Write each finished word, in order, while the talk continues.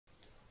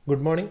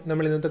Good morning.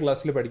 നമ്മൾ ഇന്നത്തെ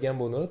ക്ലാസ്സിൽ പഠിക്കാൻ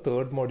പോകുന്നത്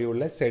തേർഡ്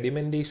മോഡ്യൂളിലെ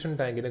സെഡിമെന്റേഷൻ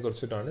ടാങ്കിനെ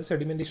കുറിച്ചിട്ടാണ്.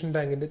 സെഡിമെന്റേഷൻ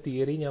ടാങ്കിന്റെ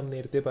തിയറി ഞാൻ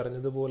നേരത്തെ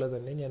പറഞ്ഞതുപോലെ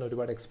തന്നെ ഞാൻ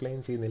ഒരുപാട് എക്സ്പ്ലെയിൻ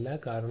ചെയ്യുന്നില്ല.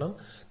 കാരണം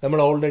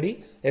നമ്മൾ ഓൾറെഡി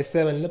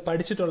S7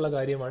 പഠിച്ചിട്ടുള്ള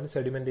കാര്യമാണ്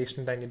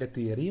സെഡിമെന്റേഷൻ ടാങ്കിന്റെ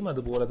തിയറിയും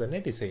അതുപോലെ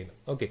തന്നെ ഡിസൈനും.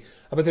 ഓക്കെ,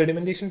 അപ്പോൾ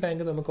സെഡിമെന്റേഷൻ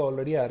ടാങ്ക് നമുക്ക്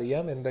ഓൾറെഡി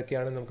അറിയാം.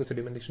 എന്തൊക്കെയാണ് നമുക്ക്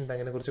സെഡിമെന്റേഷൻ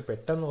ടാങ്കിനെ കുറിച്ച്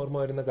പെട്ടെന്ന് ഓർമ്മ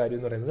വരുന്ന കാര്യം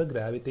എന്ന് പറയുന്നത്,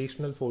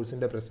 ഗ്രാവിറ്റേഷണൽ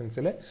ഫോഴ്സിന്റെ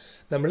പ്രസൻസിൽ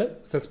നമ്മൾ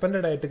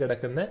സസ്പെൻഡഡ് ആയിട്ട്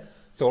കിടക്കുന്ന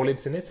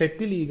സോളിഡ്സിനെ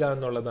സെറ്റിൽ ചെയ്യുക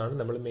എന്നുള്ളതാണ്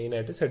നമ്മൾ മെയിൻ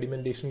ആയിട്ട്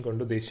സെഡിമെന്റേഷൻ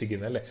കൊണ്ട്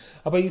ഉദ്ദേശിക്കുന്നത്, അല്ലെ?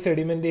 അപ്പോൾ ഈ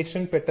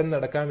സെഡിമെന്റേഷൻ പെട്ടെന്ന്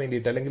നടക്കാൻ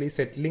വേണ്ടിയിട്ട്, അല്ലെങ്കിൽ ഈ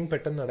സെറ്റിലിംഗ്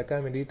പെട്ടെന്ന് നടക്കാൻ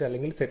വേണ്ടിയിട്ട്,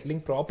 അല്ലെങ്കിൽ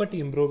സെറ്റിലിംഗ് പ്രോപ്പർട്ടി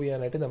ഇംപ്രൂവ്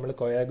ചെയ്യാനായിട്ട് നമ്മൾ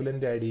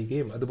കൊയാഗുലന്റ് ആഡ്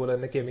ചെയ്യുകയും അതുപോലെ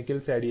തന്നെ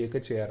കെമിക്കൽസ് ആഡ്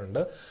ചെയ്യുകയൊക്കെ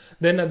ചെയ്യാറുണ്ട്.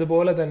 ദെൻ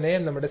അതുപോലെ തന്നെ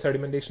നമ്മുടെ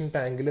സെഡിമെന്റേഷൻ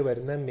ടാങ്കിൽ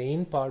വരുന്ന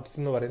മെയിൻ പാർട്സ്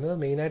എന്ന് പറയുന്നത്,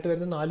 മെയിൻ ആയിട്ട്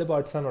വരുന്ന 4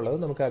 പാർട്സ് ആണുള്ളത്.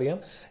 നമുക്കറിയാം,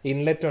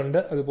 ഇൻലെറ്റ്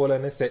ഉണ്ട്, അതുപോലെ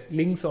തന്നെ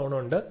സെറ്റിലിംഗ് സോൺ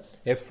ഉണ്ട്,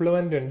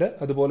 എഫ്ലുവന്റ് ഉണ്ട്,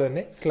 അതുപോലെ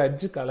തന്നെ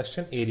സ്ലഡ്ജ്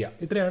കളക്ഷൻ ഏരിയ.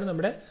 ഇത്രയാണ്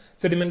നമ്മുടെ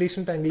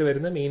സെഡിമെന്റേഷൻ ടാങ്കിൽ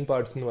വരുന്ന മെയിൻ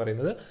പാർട്സ് എന്ന്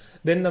പറയുന്നത്.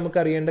 ദെൻ നമുക്ക്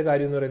അറിയേണ്ട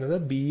കാര്യം എന്ന് പറയുന്നത്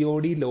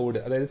BOD ലോഡ്,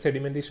 അതായത്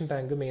സെഡിമെന്റേഷൻ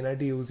ടാങ്ക് മെയിൻ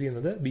ആയിട്ട് യൂസ്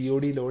ചെയ്യുന്നത്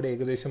BOD ലോഡ്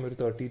ഏകദേശം ഒരു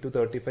 30 to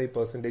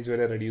 35%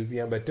 വരെ റെഡ്യൂസ്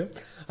ചെയ്യാൻ പറ്റും.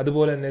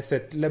 അതുപോലെ തന്നെ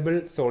സെറ്റിലബിൾ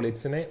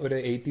സോളിഡ്സിനെ ഒരു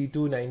 80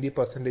 to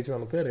 90%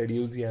 നമുക്ക്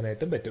റെഡ്യൂസ്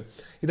ചെയ്യാനായിട്ടും പറ്റും.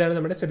 ഇതാണ്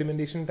നമ്മുടെ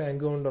സെഡിമെന്റേഷൻ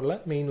ടാങ്ക് കൊണ്ടുള്ള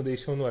മെയിൻ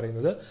ഉദ്ദേശം എന്ന്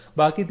പറയുന്നത്.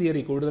 ബാക്കി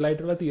തിയറി,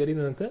 കൂടുതലായിട്ടുള്ള തിയറി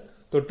നിങ്ങൾക്ക്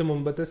തൊട്ട്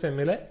മുമ്പത്തെ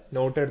സെമ്മിലെ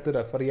നോട്ട് എടുത്ത്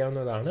റെഫർ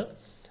ചെയ്യാവുന്നതാണ്.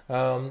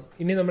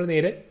 ഇനി നമ്മൾ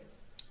നേരെ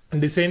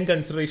ഡിസൈൻ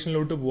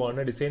കൺസിഡറേഷനിലോട്ട് പോവാണ്.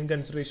 ഡിസൈൻ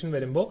കൺസിഡറേഷൻ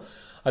വരുമ്പോൾ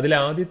അതിൽ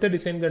ആദ്യത്തെ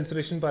ഡിസൈൻ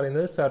കൺസിഡറേഷൻ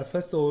പറയുന്നത്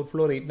സർഫസ്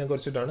ഓവർഫ്ലോ റേറ്റിനെ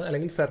കുറിച്ചിട്ടാണ്,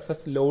 അല്ലെങ്കിൽ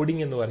സർഫസ്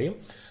ലോഡിംഗ് എന്ന് പറയും.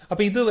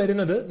 അപ്പൊ ഇത്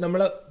വരുന്നത്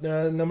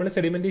നമ്മൾ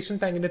സെഡിമെന്റേഷൻ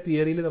ടാങ്കിന്റെ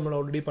തിയറിയിൽ നമ്മൾ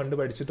ഓൾറെഡി പണ്ട്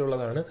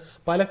പഠിച്ചിട്ടുള്ളതാണ്.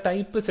 പല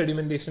type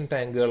sedimentation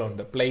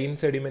ടാങ്കുകളുണ്ട്. Plain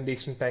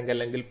sedimentation tank,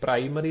 അല്ലെങ്കിൽ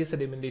പ്രൈമറി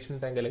സെഡിമെന്റേഷൻ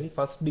ടാങ്ക്, അല്ലെങ്കിൽ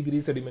ഫസ്റ്റ് ഡിഗ്രി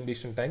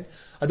സെഡിമെന്റേഷൻ ടാങ്ക്,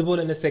 അതുപോലെ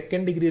തന്നെ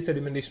സെക്കൻഡ് ഡിഗ്രി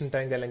സെഡിമെന്റേഷൻ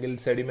ടാങ്ക്, അല്ലെങ്കിൽ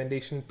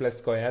sedimentation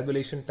plus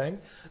coagulation tank,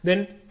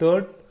 then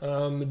third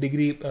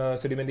degree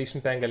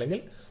sedimentation tank,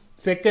 അല്ലെങ്കിൽ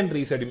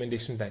സെക്കൻഡറി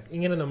സെഡിമെന്റേഷൻ ടാങ്ക്.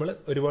 ഇങ്ങനെ നമ്മൾ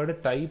ഒരുപാട്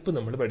ടൈപ്പ്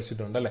നമ്മൾ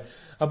പഠിച്ചിട്ടുണ്ട്, അല്ലെ?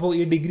 അപ്പോൾ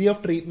ഈ ഡിഗ്രി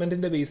ഓഫ്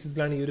ട്രീറ്റ്മെന്റിന്റെ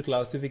ബേസിസിലാണ് ഈ ഒരു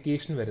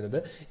ക്ലാസിഫിക്കേഷൻ വരുന്നത്.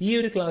 ഈ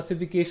ഒരു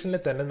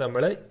ക്ലാസിഫിക്കേഷനിൽ തന്നെ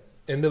നമ്മൾ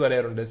എന്ത്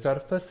പറയാറുണ്ട്?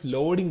 സർഫസ്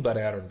ലോഡിംഗ്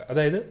പറയാറുണ്ട്.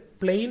 അതായത്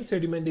പ്ലെയിൻ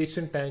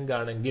സെഡിമെന്റേഷൻ ടാങ്ക്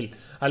ആണെങ്കിൽ,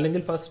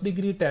 അല്ലെങ്കിൽ ഫസ്റ്റ്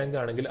ഡിഗ്രി ടാങ്ക്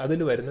ആണെങ്കിൽ, അതിൽ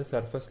വരുന്ന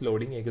സർഫസ്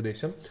ലോഡിംഗ്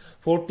ഏകദേശം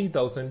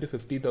 40,000 to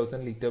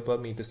 50,000 litre per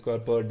metre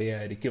square per day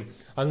ആയിരിക്കും.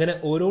 അങ്ങനെ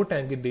ഓരോ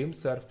ടാങ്കിന്റെയും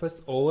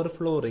സർഫസ്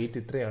ഓവർഫ്ലോ റേറ്റ്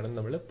ഇത്രയാണെന്ന്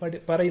നമ്മൾ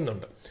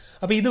പറയുന്നുണ്ട്.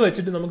 അപ്പൊ ഇത്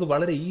വെച്ചിട്ട് നമുക്ക്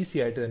വളരെ ഈസി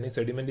ആയിട്ട് തന്നെ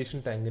സെഡിമെന്റേഷൻ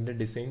ടാങ്കിന്റെ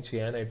ഡിസൈൻ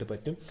ചെയ്യാനായിട്ട്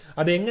പറ്റും.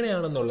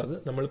 അതെങ്ങനെയാണെന്നുള്ളത്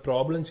നമ്മൾ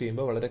പ്രോബ്ലം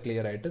ചെയ്യുമ്പോൾ വളരെ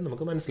ക്ലിയർ ആയിട്ട്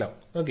നമുക്ക് മനസ്സിലാവും.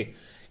 ഓക്കെ,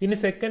 ഇനി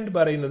സെക്കൻഡ്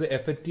പറയുന്നത്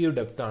എഫക്റ്റീവ്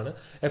ഡെപ്ത് ആണ്.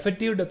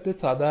 എഫക്റ്റീവ് ഡെപ്ത്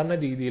സാധാരണ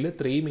രീതിയിൽ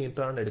 3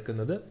 മീറ്റർ ആണ്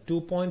എടുക്കുന്നത്.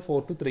 2.4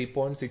 to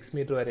 3.6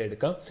 മീറ്റർ വരെ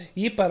എടുക്കാം.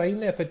 ഈ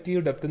പറയുന്ന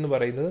എഫക്റ്റീവ് ഡെപ്ത് എന്ന്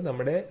പറയുന്നത്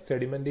നമ്മുടെ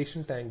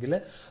സെഡിമെന്റേഷൻ ടാങ്കിലെ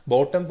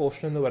ബോട്ടം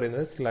പോർഷൻ എന്ന്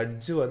പറയുന്നത്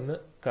സ്ലഡ്ജ് വന്ന്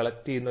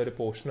കളക്ട് ചെയ്യുന്ന ഒരു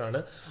പോർഷനാണ്.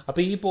 അപ്പൊ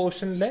ഈ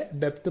പോർഷനിലെ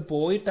ഡെപ്ത്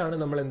പോയിട്ടാണ്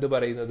നമ്മൾ എന്ത്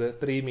പറയുന്നത്?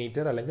 3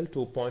 മീറ്റർ അല്ലെങ്കിൽ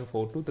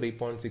 2.4 to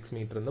 3.6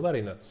 മീറ്റർ എന്ന്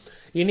പറയുന്നത്.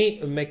 ഇനി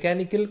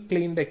മെക്കാനിക്കൽ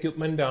ക്ലീൻഡ്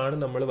എക്യുപ്മെന്റ് ആണ്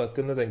നമ്മൾ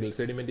വെക്കുന്നതെങ്കിൽ,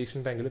 സെഡിമെന്റേഷൻ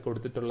ടാങ്കിൽ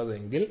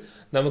കൊടുത്തിട്ടുള്ളതെങ്കിൽ,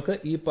 നമുക്ക്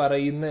ഈ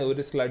പറയുന്ന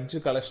ഒരു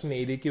സ്ലഡ്ജ് കളക്ഷൻ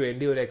ഏരിയയ്ക്ക്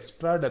വേണ്ടി ഒരു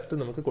എക്സ്ട്രാ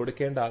ഡെപ്ത് നമുക്ക്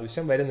കൊടുക്കേണ്ട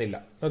ആവശ്യം വരുന്നില്ല.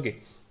 ഓക്കെ,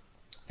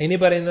 ഇനി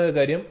പറയുന്ന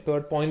കാര്യം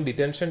തേർഡ് പോയിന്റ്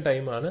ഡിറ്റൻഷൻ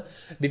ടൈം ആണ്.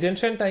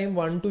 ഡിറ്റൻഷൻ ടൈം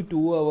 1 to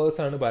 2 hours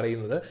ആണ്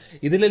പറയുന്നത്.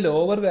 ഇതിൽ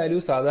ലോവർ വാല്യൂ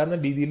സാധാരണ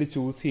രീതിയിൽ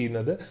ചൂസ്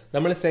ചെയ്യുന്നത്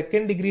നമ്മൾ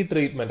സെക്കൻഡ് ഡിഗ്രി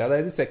ട്രീറ്റ്മെന്റ്,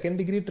 അതായത് സെക്കൻഡ്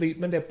ഡിഗ്രി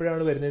ട്രീറ്റ്മെന്റ്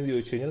എപ്പോഴാണ് വരുന്നതെന്ന്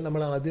ചോദിച്ചു കഴിഞ്ഞാൽ,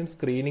 നമ്മൾ ആദ്യം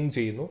സ്ക്രീനിങ്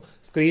ചെയ്യുന്നു.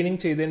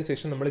 സ്ക്രീനിങ് ചെയ്തതിന്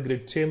ശേഷം നമ്മൾ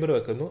ഗ്രിഡ് ചേംബർ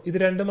വെക്കുന്നു. ഇത്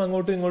രണ്ടും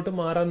അങ്ങോട്ടും ഇങ്ങോട്ടും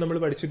മാറാൻ നമ്മൾ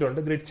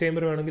പഠിച്ചിട്ടുണ്ട്. ഗ്രിഡ്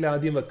ചേംബർ വേണമെങ്കിൽ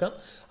ആദ്യം വെക്കാം,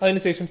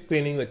 അതിനുശേഷം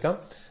സ്ക്രീനിങ് വെക്കാം.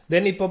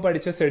 ദെൻ ഇപ്പോൾ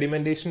പഠിച്ച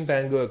സെഡിമെന്റേഷൻ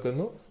ടാങ്ക്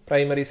വെക്കുന്നു,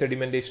 primary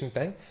sedimentation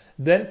tank.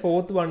 Then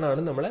fourth one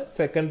ആണ് നമ്മളെ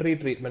സെക്കൻഡറി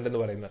ട്രീറ്റ്മെന്റ് എന്ന്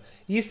പറയുന്നത്.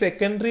 ഈ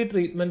സെക്കൻഡറി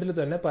ട്രീറ്റ്മെന്റിൽ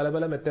തന്നെ പല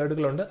പല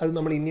മെത്തേഡുകളുണ്ട്. അത്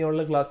നമ്മൾ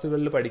ഇനിയുള്ള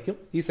ക്ലാസ്സുകളിൽ പഠിക്കും.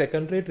 ഈ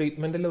സെക്കൻഡറി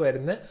ട്രീറ്റ്മെന്റിൽ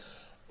വരുന്ന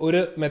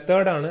ഒരു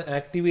മെത്തേഡാണ്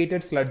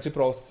ആക്ടിവേറ്റഡ് സ്ലഡ്ജ്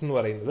പ്രോസസ് എന്ന്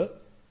പറയുന്നത്.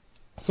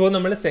 സോ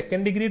നമ്മൾ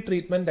സെക്കൻഡ് ഡിഗ്രി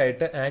ട്രീറ്റ്മെന്റ്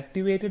ആയിട്ട്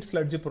ആക്ടിവേറ്റഡ്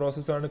സ്ലഡ്ജ്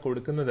പ്രോസസ് ആണ്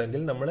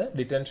കൊടുക്കുന്നതെങ്കിൽ നമ്മൾ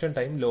detention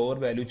time lower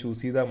value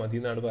choose ചെയ്താൽ മതി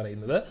എന്നാണ്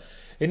പറയുന്നത്.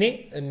 ഇനി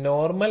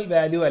നോർമൽ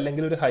വാല്യൂ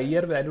അല്ലെങ്കിൽ ഒരു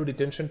ഹയർ വാല്യൂ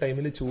ഡിറ്റൻഷൻ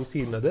ടൈമിൽ ചൂസ്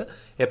ചെയ്യുന്നത്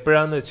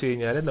എപ്പോഴാന്ന് വെച്ച്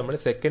കഴിഞ്ഞാൽ, നമ്മൾ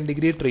സെക്കൻഡ്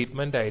ഡിഗ്രി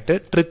ട്രീറ്റ്മെന്റ് ആയിട്ട്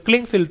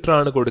ട്രിക്ലിംഗ് ഫിൽറ്റർ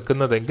ആണ്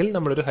കൊടുക്കുന്നതെങ്കിൽ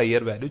നമ്മളൊരു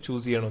ഹയർ വാല്യൂ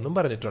ചൂസ് ചെയ്യണമെന്നും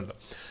പറഞ്ഞിട്ടുണ്ട്.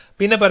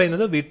 പിന്നെ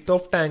പറയുന്നത് വിഡ്ത്ത്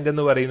ഓഫ് ടാങ്ക്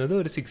എന്ന് പറയുന്നത്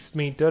ഒരു 6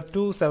 മീറ്റർ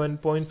ടു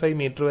 7.5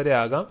 മീറ്റർ വരെ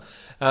ആകാം.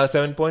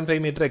 7.5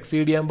 മീറ്റർ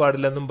എക്സീഡ് ചെയ്യാൻ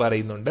പാടില്ലെന്നും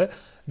പറയുന്നുണ്ട്.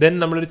 ദെൻ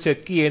നമ്മളൊരു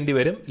ചെക്ക് ചെയ്യേണ്ടി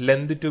വരും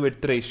ലെന്ത് ടു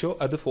വിഡ്ത്ത് റേഷ്യോ,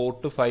 അത് 4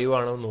 to 5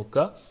 ആണോ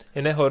നോക്കുക.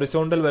 പിന്നെ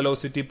horizontal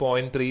velocity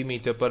 0.3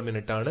 metre per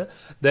minute ആണ്.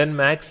 Then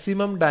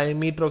maximum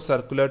diameter of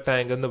circular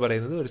tank എന്ന്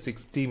പറയുന്നത് ഒരു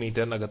 60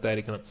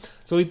 മീറ്ററിനകത്തായിരിക്കണം.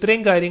 സോ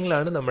ഇത്രയും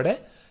കാര്യങ്ങളാണ് നമ്മുടെ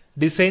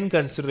ഡിസൈൻ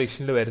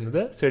കൺസിഡറേഷനിൽ വരുന്നത്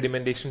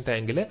സെഡിമെന്റേഷൻ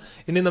ടാങ്കിൽ.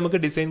 ഇനി നമുക്ക്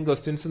ഡിസൈൻ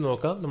ക്വസ്റ്റ്യൻസ്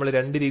നോക്കാം. നമ്മൾ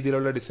 2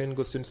 രീതിയിലുള്ള ഡിസൈൻ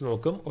ക്വസ്റ്റ്യൻസ്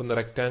നോക്കും. ഒന്ന്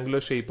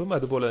റെക്ടാങ്കുലർ ഷേപ്പും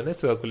അതുപോലെ തന്നെ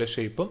സർക്കുലർ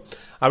ഷേപ്പും.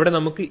 അവിടെ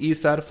നമുക്ക് ഈ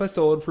സർഫസ്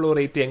ഓവർഫ്ലോ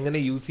റേറ്റ്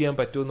എങ്ങനെ യൂസ് ചെയ്യാൻ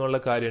പറ്റും എന്നുള്ള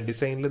കാര്യം,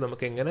 ഡിസൈനിൽ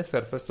നമുക്ക് എങ്ങനെ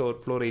സർഫസ്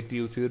ഓവർഫ്ലോ റേറ്റ്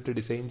യൂസ് ചെയ്തിട്ട്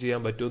ഡിസൈൻ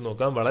ചെയ്യാൻ പറ്റുമെന്ന്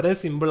നോക്കാം. വളരെ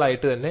സിമ്പിൾ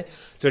ആയിട്ട് തന്നെ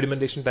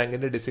സെഡിമെന്റേഷൻ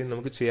ടാങ്കിന്റെ ഡിസൈൻ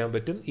നമുക്ക് ചെയ്യാൻ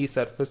പറ്റും ഈ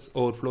സർഫസ്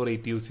ഓവർഫ്ലോ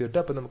റേറ്റ് യൂസ് ചെയ്തിട്ട്.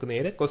 അപ്പൊ നമുക്ക്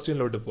നേരെ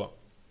ക്വസ്റ്റ്യനിലോട്ട് പോവാം.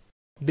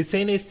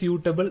 Design a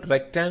suitable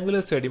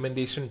rectangular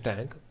sedimentation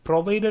tank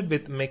provided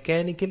with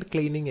mechanical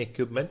cleaning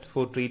equipment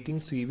for treating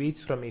sewage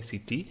from a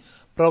city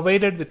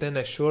provided with an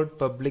assured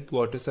public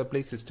water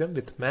supply system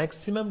with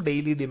maximum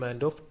daily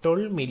demand of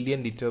 12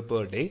 million liter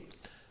per day.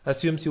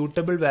 Assume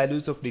suitable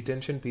values of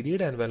detention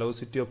period and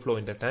velocity of flow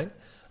in the tank.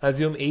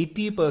 Assume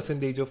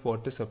 80% of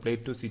water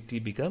supplied to city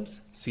becomes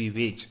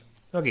sewage.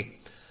 Okay.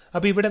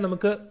 അപ്പോൾ ഇവിടെ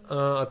നമുക്ക്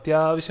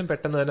അത്യാവശ്യം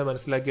പെട്ടെന്ന് തന്നെ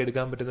മനസ്സിലാക്കി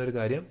എടുക്കാൻ പറ്റുന്ന ഒരു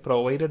കാര്യം,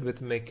 പ്രൊവൈഡഡ്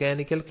വിത്ത്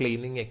മെക്കാനിക്കൽ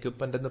ക്ലീനിങ്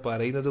എക്യുപ്മെന്റ് എന്ന്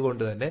പറയുന്നത്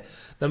കൊണ്ട് തന്നെ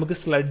നമുക്ക്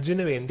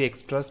സ്ലഡ്ജിന് വേണ്ടി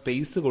എക്സ്ട്രാ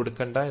സ്പേസ്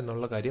കൊടുക്കണ്ട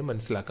എന്നുള്ള കാര്യം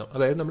മനസ്സിലാക്കാം.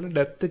 അതായത് നമ്മൾ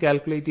ഡെപ്ത്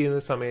കാൽക്കുലേറ്റ്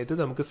ചെയ്യുന്ന സമയത്ത്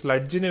നമുക്ക്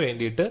സ്ലഡ്ജിന്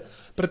വേണ്ടിയിട്ട്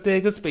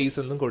പ്രത്യേക സ്പേസ്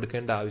ഒന്നും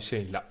കൊടുക്കേണ്ട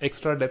ആവശ്യമില്ല,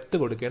 എക്സ്ട്രാ ഡെപ്ത്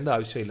കൊടുക്കേണ്ട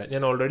ആവശ്യമില്ല.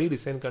 ഞാൻ ഓൾറെഡി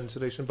ഡിസൈൻ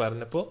കൺസിഡറേഷൻ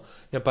പറഞ്ഞപ്പോൾ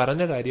ഞാൻ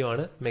പറഞ്ഞ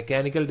കാര്യമാണ്,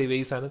 മെക്കാനിക്കൽ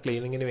ഡിവൈസ് ആണ്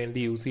ക്ലീനിങ്ങിന് വേണ്ടി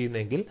യൂസ്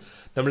ചെയ്യുന്നതെങ്കിൽ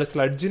നമ്മൾ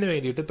സ്ലഡ്ജിന്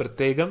വേണ്ടിയിട്ട്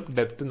പ്രത്യേകം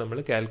ഡെപ്ത് നമ്മൾ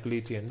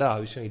കാൽക്കുലേറ്റ് ചെയ്യേണ്ട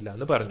ആവശ്യമില്ല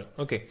എന്ന് പറഞ്ഞു.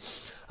 ഓക്കെ.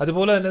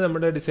 അതുപോലെ തന്നെ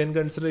നമ്മുടെ ഡിസൈൻ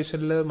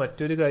കൺസിഡറേഷനിൽ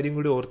മറ്റൊരു കാര്യം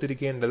കൂടി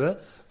ഓർത്തിരിക്കേണ്ടത്,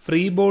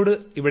 ഫ്രീ ബോർഡ്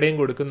ഇവിടെയും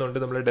കൊടുക്കുന്നുണ്ട്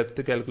നമ്മൾ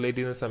ഡെപ്ത് കാൽക്കുലേറ്റ്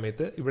ചെയ്യുന്ന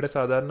സമയത്ത്. ഇവിടെ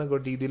സാധാരണ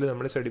രീതിയിൽ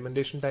നമ്മൾ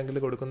സെഡിമെന്റേഷൻ ടാങ്കിൽ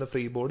കൊടുക്കുന്ന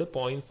ഫ്രീ ബോർഡ്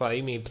 0.5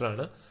 മീറ്റർ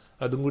ആണ്.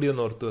 അതും കൂടി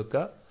ഒന്ന് ഓർത്ത്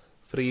വെക്കുക.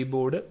 ഫ്രീ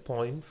ബോർഡ്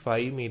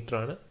 0.5 മീറ്റർ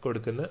ആണ്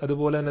കൊടുക്കുന്നത്.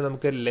 അതുപോലെ തന്നെ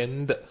നമുക്ക്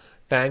ലെന്ത്,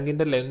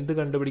 ടാങ്കിന്റെ ലെന്ത്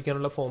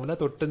കണ്ടുപിടിക്കാനുള്ള ഫോർമുല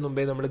തൊട്ട്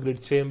മുമ്പേ നമ്മൾ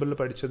ഗ്രിഡ് ചേമ്പറിൽ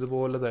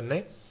പഠിച്ചതുപോലെ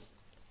തന്നെ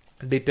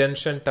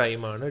ഡിറ്റൻഷൻ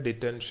ടൈം ആണ്.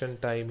 Detention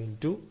time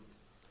into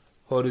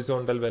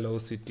horizontal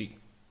velocity.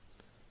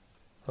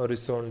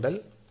 Horizontal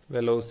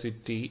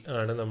velocity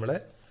ആണ് നമ്മളെ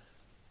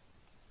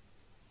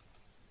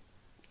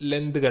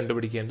ലെന്ത്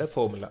കണ്ടുപിടിക്കേണ്ട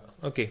ഫോർമുല.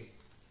 ഓക്കെ,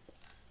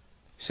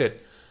 ശരി.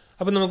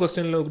 അപ്പൊ നമുക്ക്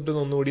ക്വസ്റ്റ്യനിലോട്ട്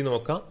ഒന്നുകൂടി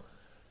നോക്കാം.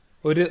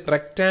 ഒരു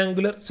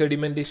റെക്ടാങ്കുലർ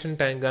സെഡിമെന്റേഷൻ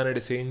ടാങ്കാണ്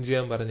ഡിസൈൻ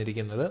ചെയ്യാൻ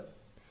പറഞ്ഞിരിക്കുന്നത്.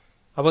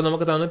 അപ്പോൾ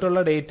നമുക്ക്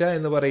തന്നിട്ടുള്ള ഡേറ്റ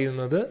എന്ന്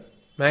പറയുന്നത്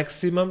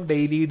maximum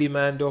daily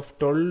demand of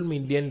 12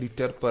 million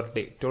litre per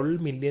day. 12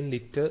 million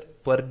litre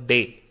per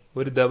day,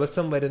 ഒരു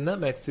ദിവസം വരുന്ന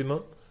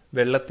മാക്സിമം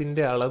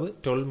വെള്ളത്തിന്റെ അളവ്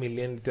 12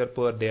 മില്യൺ ലിറ്റർ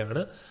പെർ ഡേ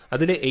ആണ്.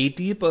 അതിൽ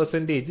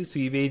 80%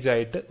 സ്വീവേജ്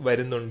ആയിട്ട്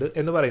വരുന്നുണ്ട്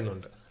എന്ന്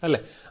പറയുന്നുണ്ട് അല്ലെ.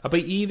 അപ്പൊ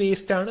ഈ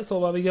വേസ്റ്റ് ആണ്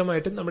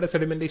സ്വാഭാവികമായിട്ടും നമ്മുടെ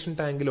സെഡിമെന്റേഷൻ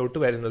ടാങ്കിലോട്ട്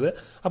വരുന്നത്.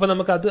 അപ്പൊ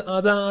നമുക്ക് അത്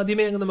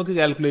ആദ്യമേ അങ്ങ് നമുക്ക്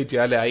കാൽക്കുലേറ്റ്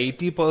ചെയ്യാം അല്ലെ.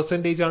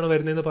 80% ആണ്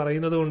വരുന്നതെന്ന്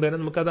പറയുന്നത് കൊണ്ട് തന്നെ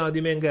നമുക്ക് അത്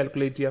ആദ്യമേ അങ്ങ്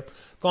കാൽക്കുലേറ്റ് ചെയ്യാം.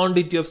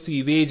 Quantity of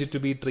sewage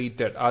to be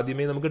treated,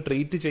 ആദ്യമേ നമുക്ക്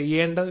ട്രീറ്റ്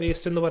ചെയ്യേണ്ട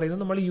വേസ്റ്റ് എന്ന്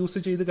പറയുന്നത് നമ്മൾ യൂസ്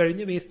ചെയ്ത്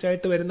കഴിഞ്ഞ് വേസ്റ്റ്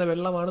ആയിട്ട് വരുന്ന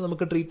വെള്ളമാണ്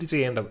നമുക്ക് ട്രീറ്റ്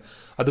ചെയ്യേണ്ടത്.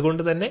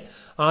 അതുകൊണ്ട് തന്നെ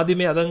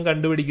ആദ്യമേ അതങ്ങ്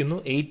കണ്ടുപിടിക്കുന്നു.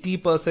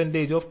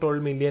 80% ഓഫ്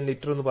 12 മില്യൺ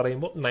ലിറ്റർ എന്ന്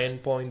പറയുമ്പോൾ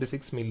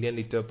 9.6 million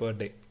litre per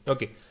day.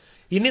 Okay,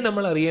 ഇനി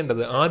നമ്മൾ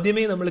അറിയേണ്ടത്,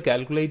 ആദ്യമേ നമ്മൾ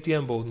കാൽക്കുലേറ്റ്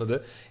ചെയ്യാൻ പോകുന്നത്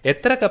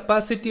എത്ര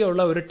കപ്പാസിറ്റി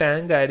ഉള്ള ഒരു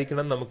ടാങ്ക്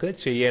ആയിരിക്കണം നമുക്ക്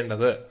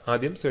ചെയ്യേണ്ടത്.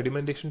 ആദ്യം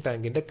സെഡിമെന്റേഷൻ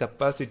ടാങ്കിന്റെ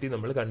കപ്പാസിറ്റി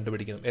നമ്മൾ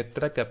കണ്ടുപിടിക്കണം.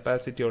 എത്ര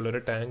കപ്പാസിറ്റി ഉള്ള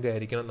ഒരു ടാങ്ക്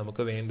ആയിരിക്കണം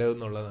നമുക്ക്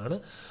വേണ്ടതെന്നുള്ളതാണ്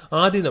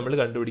ആദ്യം നമ്മൾ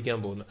കണ്ടുപിടിക്കാൻ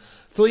പോകുന്നത്.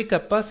 സോ ഈ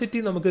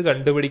കപ്പാസിറ്റി നമുക്ക്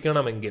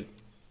കണ്ടുപിടിക്കണമെങ്കിൽ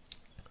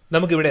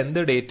നമുക്കിവിടെ എന്ത്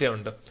ഡേറ്റ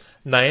ഉണ്ട്?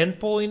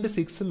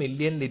 9.6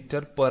 മില്യൺ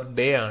ലിറ്റർ പെർ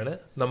ഡേ ആണ്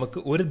നമുക്ക്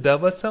ഒരു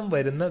ദിവസം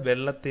വരുന്ന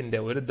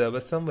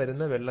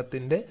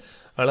വെള്ളത്തിന്റെ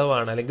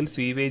അളവാണ്, അല്ലെങ്കിൽ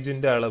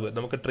സ്വീവേജിന്റെ അളവ്.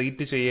 നമുക്ക്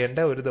ട്രീറ്റ് ചെയ്യേണ്ട,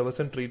 ഒരു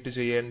ദിവസം ട്രീറ്റ്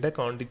ചെയ്യേണ്ട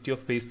ക്വാണ്ടിറ്റി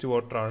ഓഫ് വേസ്റ്റ്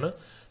വാട്ടർ ആണ്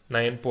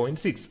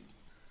 9.6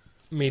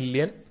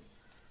 മില്യൺ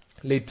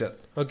ലിറ്റർ.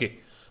 ഓക്കെ,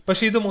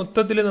 പക്ഷെ ഇത്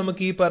മൊത്തത്തിൽ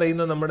നമുക്ക് ഈ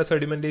പറയുന്ന നമ്മുടെ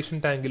സെഡിമെന്റേഷൻ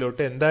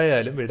ടാങ്കിലോട്ട്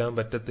എന്തായാലും വിടാൻ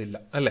പറ്റത്തില്ല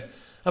അല്ലെ.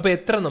 അപ്പൊ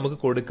എത്ര നമുക്ക്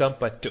കൊടുക്കാൻ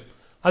പറ്റും?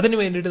 അതിന്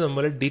വേണ്ടിയിട്ട്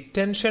നമ്മൾ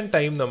ഡിറ്റൻഷൻ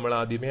ടൈം നമ്മൾ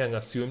ആദ്യമേ അങ്ങ്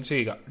അസ്യൂം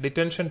ചെയ്യുക.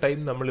 ഡിറ്റൻഷൻ ടൈം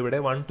നമ്മൾ ഇവിടെ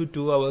 1 to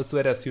 2 hours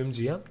വരെ അസ്യൂം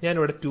ചെയ്യാം. ഞാൻ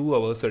ഇവിടെ 2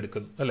 hours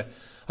എടുക്കുന്നു അല്ലെ.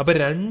 അപ്പൊ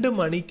 2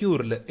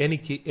 മണിക്കൂറിൽ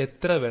എനിക്ക്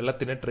എത്ര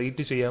വെള്ളത്തിന്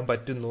ട്രീറ്റ് ചെയ്യാൻ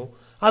പറ്റുന്നു,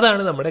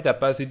 അതാണ് നമ്മുടെ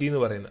കപ്പാസിറ്റി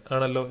എന്ന് പറയുന്നത്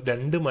ആണല്ലോ.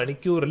 2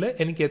 മണിക്കൂറിൽ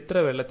എനിക്ക് എത്ര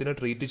വെള്ളത്തിന്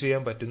ട്രീറ്റ്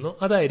ചെയ്യാൻ പറ്റുന്നു,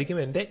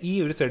 അതായിരിക്കും എന്റെ ഈ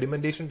ഒരു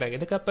സെഡിമെന്റേഷൻ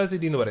ടാങ്കിന്റെ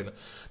കപ്പാസിറ്റി എന്ന് പറയുന്നത്.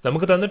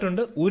 നമുക്ക്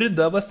തന്നിട്ടുണ്ട് ഒരു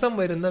ദിവസം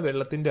വരുന്ന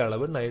വെള്ളത്തിന്റെ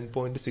അളവ്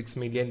 9.6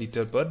 മില്യൺ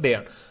ലിറ്റർ പെർ ഡേ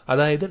ആണ്.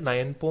 അതായത്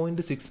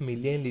 9.6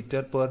 മില്യൺ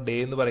ലിറ്റർ പെർ ഡേ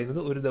എന്ന്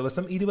പറയുന്നത് ഒരു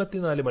ദിവസം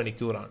 24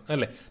 മണിക്കൂറാണ്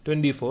അല്ലെ,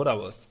 24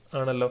 hours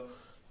ആണല്ലോ.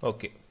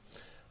 ഓക്കെ,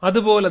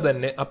 അതുപോലെ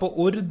തന്നെ അപ്പോൾ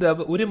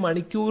ഒരു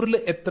മണിക്കൂറിൽ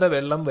എത്ര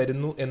വെള്ളം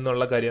വരുന്നു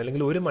എന്നുള്ള കാര്യം,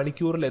 അല്ലെങ്കിൽ ഒരു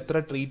മണിക്കൂറിൽ എത്ര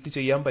ട്രീറ്റ്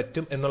ചെയ്യാൻ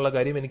പറ്റും എന്നുള്ള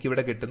കാര്യം എനിക്ക്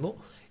ഇവിടെ കിട്ടുന്നു.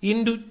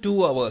 ഇൻറ്റു 2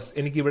 hours,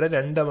 എനിക്ക് ഇവിടെ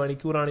 2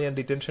 മണിക്കൂറാണ് ഞാൻ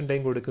ഡിറ്റൻഷൻ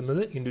ടൈം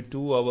കൊടുക്കുന്നത്. ഇൻറ്റു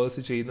 2 hours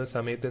ചെയ്യുന്ന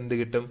സമയത്ത് എന്ത്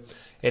കിട്ടും?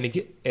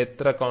 എനിക്ക്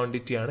എത്ര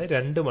ക്വാണ്ടിറ്റിയാണ്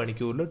 2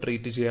 മണിക്കൂറിൽ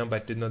ട്രീറ്റ് ചെയ്യാൻ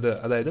പറ്റുന്നത്.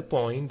 അതായത്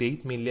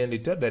 0.8 million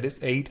litre, that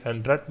is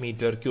 800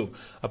 metre cube.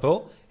 അപ്പോൾ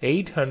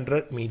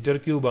 800 മീറ്റർ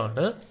ക്യൂബ്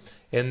ആണ്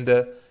എന്ത്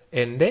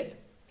എന്റെ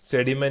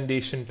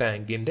സെഡിമെന്റേഷൻ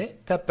ടാങ്കിന്റെ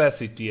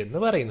കപ്പാസിറ്റി എന്ന്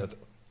പറയുന്നത്.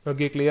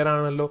 ഓക്കെ, ക്ലിയർ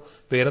ആണല്ലോ.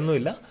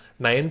 വേറൊന്നുമില്ല,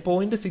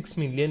 9.6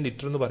 മില്യൺ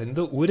ലിറ്റർ എന്ന്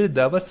പറയുന്നത് ഒരു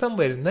ദിവസം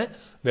വരുന്ന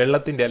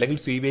വെള്ളത്തിന്റെ അല്ലെങ്കിൽ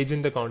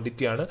സ്വീവേജിന്റെ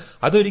ക്വാണ്ടിറ്റി ആണ്.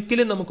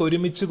 അതൊരിക്കലും നമുക്ക്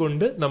ഒരുമിച്ച്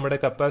കൊണ്ട് നമ്മുടെ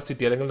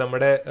കപ്പാസിറ്റി അല്ലെങ്കിൽ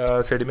നമ്മുടെ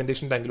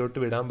സെഡിമെന്റേഷൻ ടാങ്കിലോട്ട്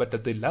വിടാൻ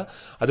പറ്റത്തില്ല.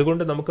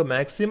 അതുകൊണ്ട് നമുക്ക്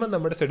മാക്സിമം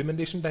നമ്മുടെ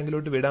സെഡിമെന്റേഷൻ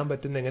ടാങ്കിലോട്ട് വിടാൻ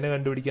പറ്റുന്ന എങ്ങനെ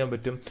കണ്ടുപിടിക്കാൻ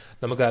പറ്റും?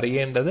 നമുക്ക്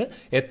അറിയേണ്ടത്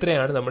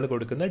എത്രയാണ് നമ്മൾ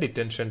കൊടുക്കുന്ന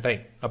ഡിറ്റൻഷൻ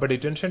ടൈം. അപ്പൊ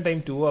ഡിറ്റൻഷൻ ടൈം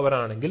 2 hour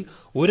ആണെങ്കിൽ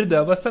ഒരു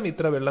ദിവസം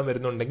ഇത്ര വെള്ളം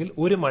വരുന്നുണ്ടെങ്കിൽ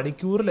ഒരു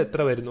മണിക്കൂറിൽ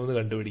എത്ര വരുന്നു എന്ന്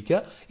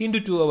കണ്ടുപിടിക്കുക.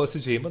 ഇൻറ്റു 2 hours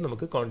ചെയ്യുമ്പോൾ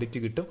നമുക്ക്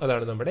ക്വാണ്ടിറ്റി കിട്ടും.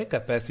 അതാണ് നമ്മുടെ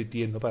കപ്പാസിറ്റി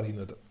എന്ന്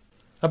പറയുന്നത്.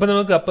 അപ്പൊ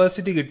നമുക്ക്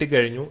കപ്പാസിറ്റി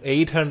കിട്ടിക്കഴിഞ്ഞു.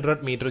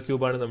 800 മീറ്റർ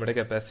ക്യൂബ് ആണ് നമ്മുടെ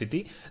കപ്പാസിറ്റി.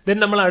 ദെൻ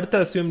നമ്മൾ അടുത്ത്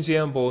അസ്യൂം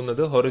ചെയ്യാൻ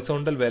പോകുന്നത്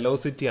ഹൊറിസോണ്ടൽ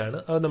വെലോസിറ്റി ആണ്.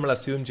 അത് നമ്മൾ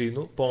അസ്യൂം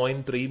ചെയ്യുന്നു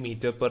 0.3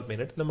 മീറ്റർ പെർ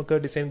മിനിറ്റ്.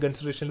 നമുക്ക് ഡിസൈൻ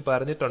കൺസിഡറേഷനിൽ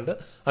പറഞ്ഞിട്ടുണ്ട്,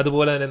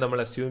 അതുപോലെ തന്നെ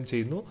നമ്മൾ അസ്യൂം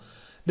ചെയ്യുന്നു.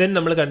 ദെൻ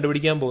നമ്മൾ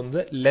കണ്ടുപിടിക്കാൻ പോകുന്നത്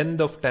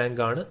ലെങ്ത് ഓഫ്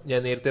ടാങ്ക് ആണ്. ഞാൻ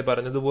നേരത്തെ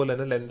പറഞ്ഞതുപോലെ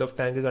തന്നെ ലെങ്ത് ഓഫ്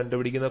ടാങ്ക്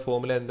കണ്ടുപിടിക്കുന്ന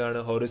ഫോർമുല എന്താണ്?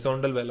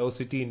 Horizontal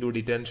velocity into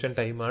detention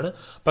time ആണ്.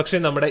 പക്ഷെ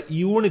നമ്മുടെ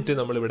യൂണിറ്റ്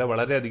നമ്മൾ ഇവിടെ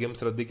വളരെയധികം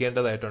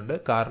ശ്രദ്ധിക്കേണ്ടതായിട്ടുണ്ട്.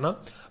 കാരണം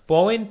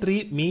 0.3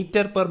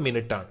 മീറ്റർ പെർ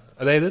മിനിറ്റ് ആണ്.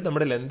 അതായത്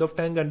നമ്മുടെ length of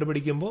tank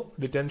കണ്ടുപിടിക്കുമ്പോൾ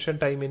detention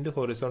time into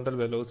horizontal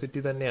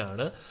velocity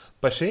തന്നെയാണ്.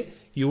 പക്ഷേ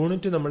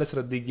യൂണിറ്റ് നമ്മൾ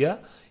ശ്രദ്ധിക്കുക.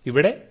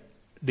 ഇവിടെ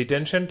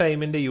ഡിറ്റൻഷൻ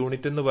ടൈമിന്റെ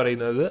യൂണിറ്റ് എന്ന്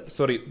പറയുന്നത്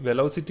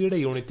വെലോസിറ്റിയുടെ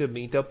യൂണിറ്റ്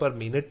മീറ്റർ പെർ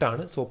മിനിറ്റ്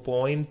ആണ്. So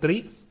 0.3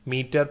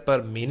 metre per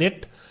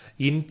minute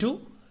into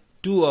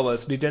 2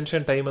 hours.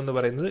 Detention time എന്ന്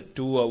പറയുന്നത്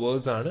 2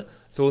 hours ആണ്.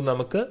 സോ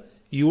നമുക്ക്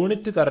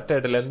യൂണിറ്റ് കറക്റ്റ്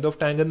ആയിട്ട് ലെങ്ത് ഓഫ്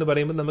ടാങ്ക് എന്ന്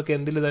പറയുമ്പോൾ നമുക്ക്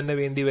എന്തിൽ തന്നെ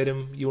വേണ്ടി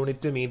വരും?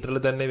 യൂണിറ്റ് മീറ്ററിൽ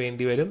തന്നെ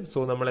വേണ്ടി വരും.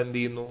 സോ നമ്മൾ എന്ത്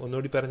ചെയ്യുന്നു?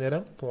 ഒന്നുകൂടി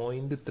പറഞ്ഞുതരാം.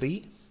 0.3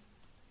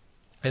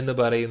 എന്ന്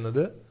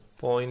പറയുന്നത്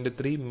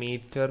 0.3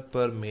 മീറ്റർ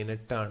പെർ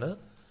മിനിറ്റ് ആണ്.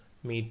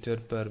 Metre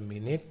per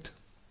minute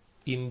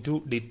into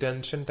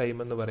detention time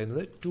എന്ന്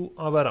പറയുന്നത് 2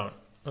 hours ആണ്.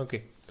 ഓക്കെ,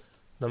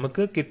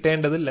 നമുക്ക്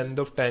കിട്ടേണ്ടത്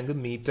ലെങ്ത് ഓഫ് ടാങ്ക്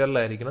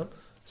മീറ്ററിലായിരിക്കണം.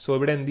 സോ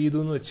ഇവിടെ എന്ത് ചെയ്തു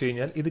എന്ന് വെച്ച്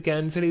കഴിഞ്ഞാൽ ഇത്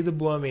ക്യാൻസൽ ചെയ്ത്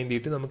പോകാൻ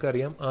വേണ്ടിയിട്ട്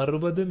നമുക്കറിയാം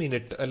 60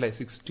 മിനിറ്റ് അല്ലെ,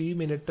 60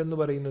 മിനിറ്റ് എന്ന്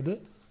പറയുന്നത്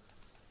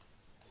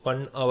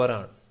 1 hour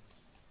ആണ്.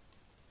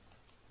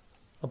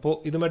 അപ്പോൾ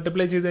ഇത്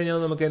മൾട്ടിപ്ലൈ ചെയ്ത് കഴിഞ്ഞാൽ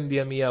നമുക്ക് എന്ത്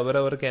ചെയ്യാം? ഈ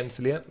അവർ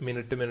ക്യാൻസൽ ചെയ്യാം,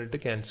 മിനിറ്റ്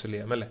ക്യാൻസൽ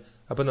ചെയ്യാം അല്ലെ.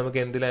 അപ്പൊ നമുക്ക്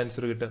എന്തിൽ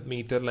ആൻസർ കിട്ടും?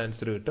 മീറ്ററിൽ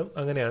ആൻസർ കിട്ടും.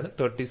 അങ്ങനെയാണ്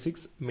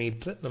 36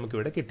 മീറ്റർ നമുക്ക്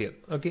ഇവിടെ കിട്ടിയത്.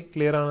 ഓക്കെ,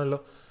 ക്ലിയർ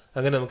ആണല്ലോ.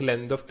 അങ്ങനെ നമുക്ക്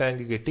ലെങ്ത് ഓഫ്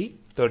ടാങ്ക് കിട്ടി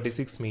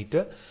 36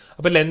 മീറ്റർ.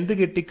 അപ്പൊ ലെന്ത്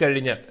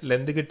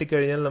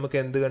കിട്ടിക്കഴിഞ്ഞാൽ നമുക്ക്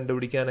എന്ത്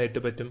കണ്ടുപിടിക്കാനായിട്ട്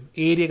പറ്റും?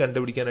 ഏരിയ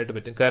കണ്ടുപിടിക്കാനായിട്ട്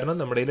പറ്റും. കാരണം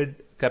നമ്മുടെ കയ്യിൽ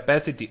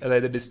കപ്പാസിറ്റി,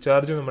 അതായത്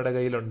ഡിസ്ചാർജ് നമ്മുടെ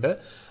കയ്യിലുണ്ട്.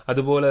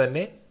 അതുപോലെ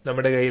തന്നെ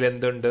നമ്മുടെ കയ്യിൽ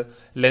എന്തുണ്ട്?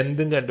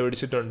 ലെന്തും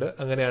കണ്ടുപിടിച്ചിട്ടുണ്ട്.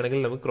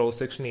 അങ്ങനെയാണെങ്കിൽ നമുക്ക്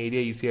ക്രോസ് സെക്ഷൻ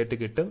ഏരിയ ഈസി ആയിട്ട്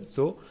കിട്ടും.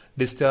 So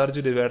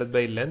discharge divided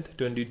by length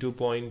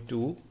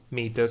 22.2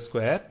 metre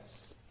square.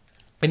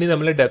 ഇനി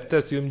നമ്മൾ ഡെപ്ത്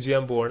അസ്യൂം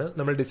ചെയ്യാൻ പോവാണ്.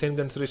 നമ്മൾ ഡിസൈൻ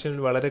കൺസിഡറേഷനിൽ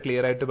വളരെ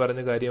ക്ലിയർ ആയിട്ട്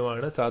പറഞ്ഞ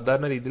കാര്യമാണ്.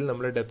 സാധാരണ രീതിയിൽ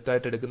നമ്മൾ ഡെപ്ത്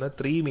ആയിട്ട് എടുക്കുന്ന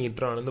 3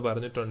 മീറ്റർ ആണെന്ന്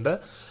പറഞ്ഞിട്ടുണ്ട്.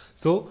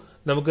 സോ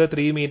നമുക്ക്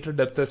 3 മീറ്റർ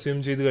ഡെപ്ത്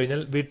അസ്യൂം ചെയ്ത്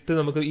കഴിഞ്ഞാൽ വിഡ്ത്ത്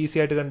നമുക്ക് ഈസി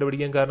ആയിട്ട്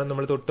കണ്ടുപിടിക്കാം. കാരണം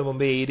നമ്മൾ തൊട്ട്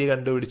മുമ്പേ ഏരിയ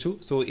കണ്ടുപിടിച്ചു.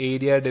 സോ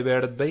ഏരിയ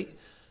ഡിവൈഡഡ് ബൈ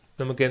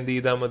നമുക്ക് എന്ത്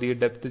ചെയ്താൽ മതി?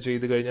 ഡെപ്ത്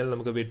ചെയ്ത് കഴിഞ്ഞാൽ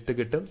നമുക്ക് വിഡ്ത്ത്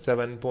കിട്ടും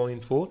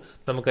 7.4.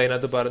 നമുക്ക്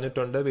അതിനകത്ത്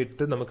പറഞ്ഞിട്ടുണ്ട്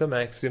വിഡ്ത്ത് നമുക്ക്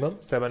മാക്സിമം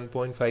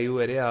 7.5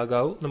 വരെ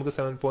ആകാവൂ. നമുക്ക്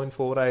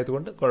 7.4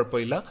 ആയതുകൊണ്ട്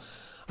കുഴപ്പമില്ല.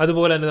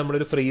 അതുപോലെ തന്നെ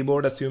നമ്മളൊരു ഫ്രീ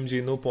ബോർഡ് അസ്യൂം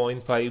ചെയ്യുന്നു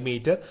 0.5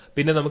 മീറ്റർ.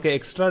 പിന്നെ നമുക്ക്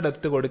എക്സ്ട്രാ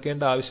ഡെപ്ത്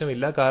കൊടുക്കേണ്ട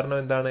ആവശ്യമില്ല. കാരണം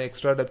എന്താണ്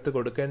എക്സ്ട്രാ ഡെപ്ത്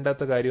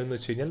കൊടുക്കേണ്ടാത്ത കാര്യം എന്ന്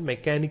വെച്ച് കഴിഞ്ഞാൽ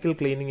മെക്കാനിക്കൽ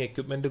ക്ലീനിങ്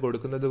എക്യുപ്മെന്റ്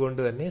കൊടുക്കുന്നത്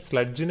കൊണ്ട് തന്നെ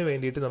സ്ലഡ്ജിന്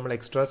വേണ്ടിയിട്ട് നമ്മൾ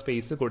എക്സ്ട്രാ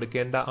സ്പേസ്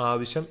കൊടുക്കേണ്ട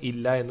ആവശ്യം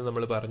ഇല്ല എന്ന്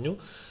നമ്മൾ പറഞ്ഞു.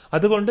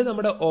 അതുകൊണ്ട്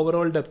നമ്മുടെ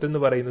ഓവറോൾ ഡെപ്ത്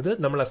എന്ന് പറയുന്നത്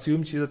നമ്മൾ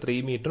അസ്യൂം ചെയ്ത 3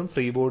 മീറ്ററും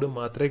ഫ്രീ ബോർഡും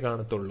മാത്രമേ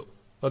കാണത്തുള്ളൂ.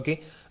 ഓക്കെ,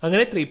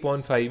 അങ്ങനെ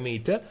 3.5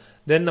 മീറ്റർ.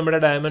 ദെൻ നമ്മുടെ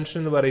ഡയമെൻഷൻ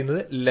എന്ന് പറയുന്നത്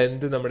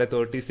ലെന്ത് നമ്മുടെ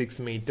 36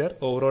 മീറ്റർ.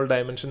 ഓവറോൾ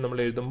ഡയമെൻഷൻ നമ്മൾ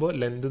എഴുതുമ്പോൾ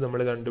ലെന്ത് നമ്മൾ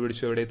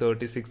കണ്ടുപിടിച്ചു ഇവിടെ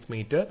 36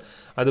 മീറ്റർ.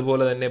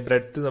 അതുപോലെ തന്നെ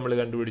ബ്രെഡ്ത്ത് നമ്മൾ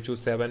കണ്ടുപിടിച്ചു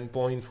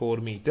 7.4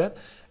 മീറ്റർ.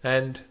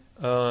 ആൻഡ്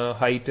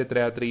ഹൈറ്റ്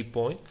എത്രയാ?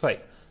 3.5.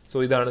 സോ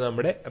ഇതാണ്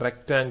നമ്മുടെ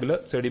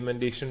റെക്ടാങ്കുലർ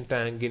സെഡിമെന്റേഷൻ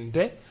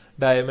ടാങ്കിന്റെ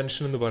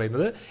ഡയമെൻഷൻ എന്ന്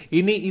പറയുന്നത്.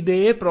 ഇനി ഇതേ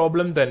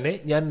പ്രോബ്ലം തന്നെ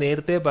ഞാൻ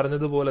നേരത്തെ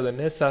പറഞ്ഞതുപോലെ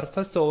തന്നെ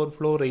സർഫസ്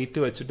ഓവർഫ്ലോ റേറ്റ്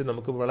വെച്ചിട്ട്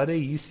നമുക്ക് വളരെ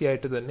ഈസി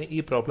ആയിട്ട് തന്നെ ഈ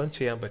പ്രോബ്ലം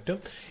ചെയ്യാൻ പറ്റും.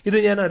 ഇത്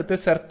ഞാൻ അടുത്ത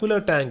സർക്കുലർ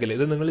ടാങ്കിൽ,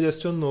 ഇത് നിങ്ങൾ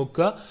ജസ്റ്റ് ഒന്ന്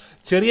നോക്കുക.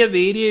 ചെറിയ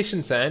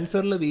വേരിയേഷൻസ്,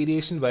 ആൻസറിൽ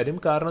വേരിയേഷൻ വരും.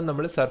 കാരണം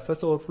നമ്മൾ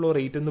സർഫസ് ഓവർഫ്ലോ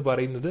റേറ്റ് എന്ന്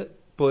പറയുന്നത്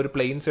ഇപ്പോൾ ഒരു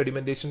പ്ലെയിൻ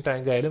സെഡിമെന്റേഷൻ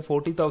ടാങ്ക് ആയാലും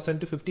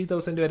 40,000 to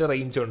 50,000 വരെ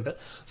റേഞ്ച് ഉണ്ട്.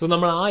 സോ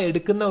നമ്മൾ ആ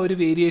എടുക്കുന്ന ഒരു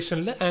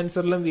വേരിയേഷനിൽ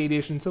ആൻസറിലും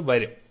വേരിയേഷൻസ്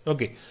വരും.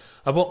 ഓക്കെ,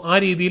 അപ്പോൾ ആ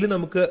രീതിയിൽ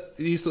നമുക്ക്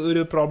ഈ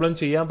ഒരു പ്രോബ്ലം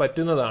ചെയ്യാൻ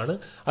പറ്റുന്നതാണ്.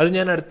 അത്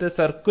ഞാൻ അടുത്ത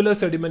സർക്കുലർ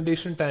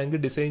സെഡിമെന്റേഷൻ ടാങ്ക്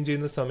ഡിസൈൻ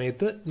ചെയ്യുന്ന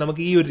സമയത്ത്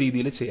നമുക്ക് ഈ ഒരു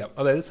രീതിയിൽ ചെയ്യാം.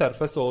 അതായത്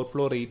സർഫസ്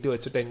ഓവർഫ്ലോ റേറ്റ്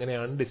വെച്ചിട്ട്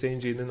എങ്ങനെയാണ് ഡിസൈൻ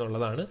ചെയ്യുന്നത്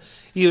എന്നുള്ളതാണ്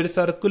ഈ ഒരു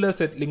സർക്കുലർ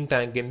സെറ്റിലിംഗ്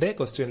ടാങ്കിന്റെ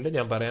ക്വസ്റ്റ്യനിൽ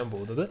ഞാൻ പറയാൻ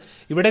പോകുന്നത്.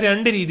 ഇവിടെ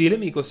 2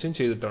 രീതിയിലും ഈ ക്വസ്റ്റ്യൻ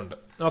ചെയ്തിട്ടുണ്ട്.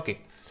 ഓക്കെ,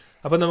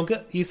 അപ്പൊ നമുക്ക്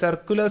ഈ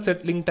സർക്കുലർ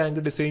സെറ്റിലിംഗ്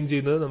ടാങ്ക് ഡിസൈൻ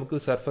ചെയ്യുന്നത് നമുക്ക്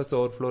സർഫസ്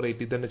ഓവർഫ്ലോ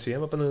റേറ്റിൽ തന്നെ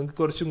ചെയ്യാം. അപ്പൊ നിങ്ങൾക്ക്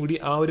കുറച്ചും കൂടി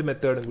ആ ഒരു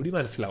മെത്തേഡും കൂടി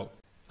മനസ്സിലാവും.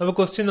 അപ്പോൾ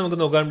ക്വസ്റ്റ്യൻ നമുക്ക്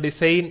നോക്കാം.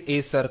 Design A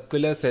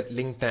circular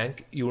settling tank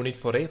unit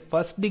four A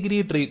first degree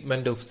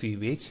treatment of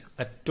sewage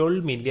at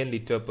 12 million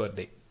liters per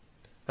day.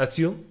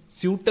 Assume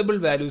suitable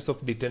values of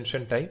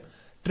detention time,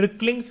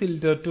 trickling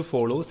filter to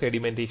follow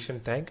sedimentation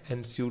tank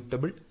and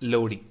suitable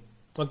loading.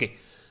 Okay,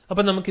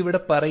 അപ്പൊ നമുക്ക് ഇവിടെ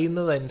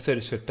പറയുന്നത്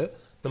അനുസരിച്ചിട്ട്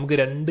നമുക്ക്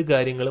 2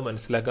 കാര്യങ്ങൾ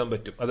മനസ്സിലാക്കാൻ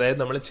പറ്റും. അതായത്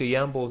നമ്മൾ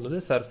ചെയ്യാൻ പോകുന്നത്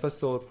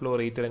സർഫസ് ഓവർഫ്ലോ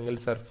റേറ്റ് അല്ലെങ്കിൽ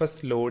സർഫസ്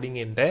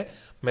ലോഡിങ്ങിന്റെ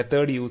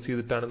മെത്തേഡ് യൂസ്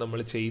ചെയ്തിട്ടാണ് നമ്മൾ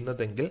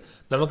ചെയ്യുന്നതെങ്കിൽ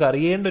നമുക്ക്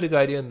അറിയേണ്ട ഒരു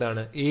കാര്യം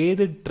എന്താണ്?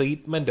 ഏത്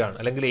ട്രീറ്റ്മെന്റ് ആണ്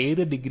അല്ലെങ്കിൽ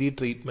ഏത് ഡിഗ്രി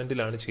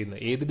ട്രീറ്റ്മെന്റിലാണ്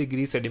ചെയ്യുന്നത്, ഏത്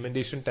ഡിഗ്രി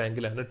സെഡിമെന്റേഷൻ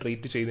ടാങ്കിലാണ്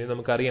ട്രീറ്റ് ചെയ്യുന്നത്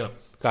നമുക്ക് അറിയണം.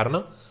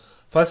 കാരണം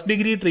ഫസ്റ്റ്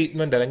ഡിഗ്രി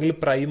ട്രീറ്റ്മെന്റ് അല്ലെങ്കിൽ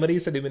പ്രൈമറി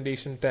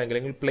സെഡിമെന്റേഷൻ ടാങ്ക്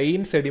അല്ലെങ്കിൽ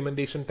പ്ലെയിൻ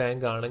സെഡിമെന്റേഷൻ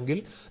ടാങ്ക് ആണെങ്കിൽ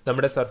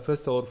നമ്മുടെ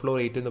സർഫസ് ഓവർഫ്ലോ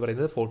റേറ്റ് എന്ന്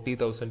പറയുന്നത്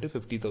 40,000 to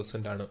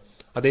 50,000 ആണ്.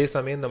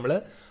 അതേസമയം നമ്മൾ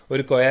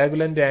ഒരു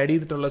കൊയാഗുലന്റ് ആഡ്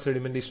ചെയ്തിട്ടുള്ള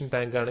സെഡിമെന്റേഷൻ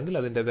ടാങ്ക് ആണെങ്കിൽ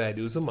അതിന്റെ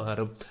വാല്യൂസ്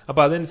മാറും.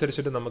 അപ്പൊ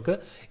അതനുസരിച്ചിട്ട് നമുക്ക്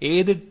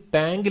ഏത്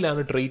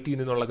ടാങ്കിലാണ് ട്രീറ്റ്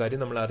ചെയ്യുന്നത് എന്നുള്ള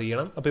കാര്യം നമ്മൾ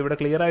അറിയണം. അപ്പൊ ഇവിടെ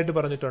ക്ലിയർ ആയിട്ട്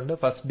പറഞ്ഞിട്ടുണ്ട്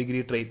ഫസ്റ്റ്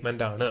ഡിഗ്രി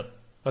ട്രീറ്റ്മെന്റ് ആണ്.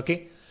 ഓക്കെ,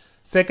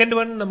 സെക്കൻഡ്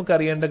വൺ നമുക്ക്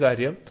അറിയേണ്ട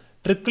കാര്യം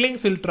ട്രിക്ലിംഗ്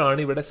ഫിൽട്ടർ ആണ്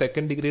ഇവിടെ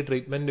സെക്കൻഡ് ഡിഗ്രി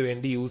ട്രീറ്റ്മെന്റിന്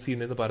വേണ്ടി യൂസ്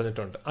ചെയ്യുന്നതെന്ന്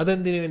പറഞ്ഞിട്ടുണ്ട്.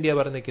 അതെന്തിനു വേണ്ടിയാണ്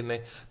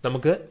പറഞ്ഞിരിക്കുന്നത്?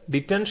 നമുക്ക്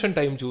ഡിറ്റൻഷൻ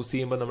ടൈം ചൂസ്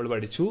ചെയ്യുമ്പോൾ നമ്മൾ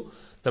പഠിച്ചു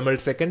നമ്മൾ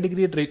സെക്കൻഡ്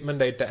ഡിഗ്രി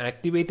ട്രീറ്റ്മെന്റ് ആയിട്ട്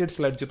ആക്ടിവേറ്റഡ്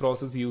സ്ലഡ്ജ്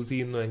പ്രോസസ് യൂസ്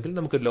ചെയ്യുന്നുവെങ്കിൽ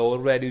നമുക്ക് ലോവർ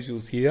വാല്യൂ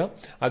ചൂസ് ചെയ്യാം.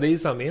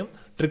 അതേസമയം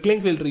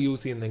ട്രിക്ലിംഗ് ഫിൽറ്റർ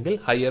യൂസ് ചെയ്യുന്നെങ്കിൽ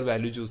ഹയർ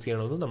വാല്യൂ ചൂസ്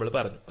ചെയ്യണമെന്ന് നമ്മൾ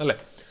പറഞ്ഞു അല്ലെ.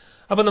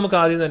 അപ്പൊ നമുക്ക്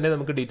ആദ്യം തന്നെ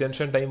നമുക്ക്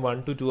detention time 1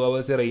 to 2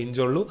 hours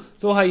range ഉള്ളൂ.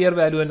 സോ ഹയർ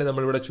വാല്യൂ തന്നെ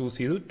നമ്മളിവിടെ ചൂസ്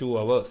ചെയ്തു 2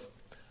 hours.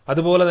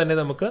 അതുപോലെ തന്നെ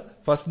നമുക്ക്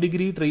ഫസ്റ്റ്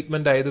ഡിഗ്രി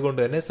ട്രീറ്റ്മെന്റ് ആയതുകൊണ്ട്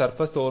തന്നെ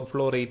സർഫസ്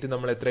ഓവർഫ്ലോ റേറ്റ്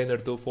നമ്മൾ എത്രയും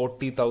എടുത്തു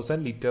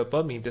 40,000 litre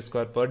per metre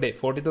square per day.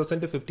 40,000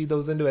 to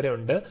 50,000 വരെ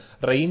ഉണ്ട്,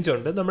 റേഞ്ച്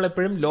ഉണ്ട്. നമ്മൾ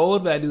എപ്പോഴും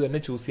ലോവർ വാല്യൂ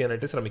തന്നെ ചൂസ്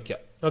ചെയ്യാനായിട്ട് ശ്രമിക്കുക.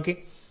 ഓക്കെ,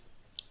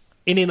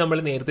 ഇനി നമ്മൾ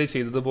നേരത്തെ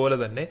ചെയ്തതുപോലെ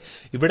തന്നെ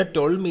ഇവിടെ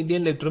 12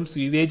 മില്യൺ ലിറ്ററും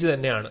സ്വീവേജ്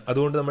തന്നെയാണ്.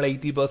 അതുകൊണ്ട് നമ്മൾ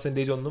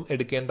 80% ഒന്നും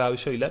എടുക്കേണ്ട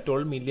ആവശ്യമില്ല.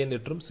 12 മില്യൺ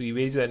ലിറ്ററും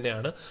സ്വീവേജ്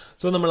തന്നെയാണ്.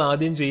 സോ നമ്മൾ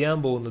ആദ്യം ചെയ്യാൻ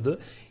പോകുന്നത്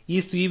ഈ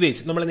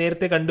സ്വീവേജ് നമ്മൾ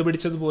നേരത്തെ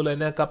കണ്ടുപിടിച്ചതുപോലെ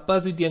തന്നെ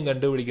കപ്പാസിറ്റി ഞാൻ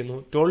കണ്ടുപിടിക്കുന്നു.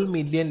 12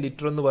 മില്യൺ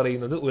ലിറ്റർ എന്ന്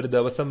പറയുന്നത് ഒരു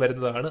ദിവസം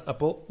വരുന്നതാണ്.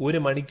 അപ്പോൾ ഒരു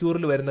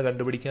മണിക്കൂറിൽ വരുന്ന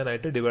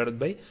കണ്ടുപിടിക്കാനായിട്ട് ഡിവൈഡഡ്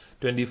ബൈ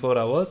 24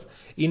 hours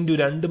ഇൻറ്റു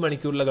 2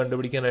 മണിക്കൂറിൽ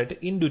കണ്ടുപിടിക്കാനായിട്ട്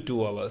ഇൻറ്റു 2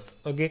 hours.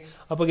 ഓക്കെ,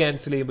 അപ്പോൾ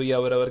ക്യാൻസൽ ചെയ്യുമ്പോൾ ഈ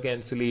അവർ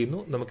ക്യാൻസൽ ചെയ്യുന്നു.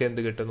 നമുക്ക്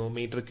എന്ത് കിട്ടുന്നു?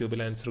 മീറ്റർ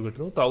ക്യൂബിൽ ആൻസർ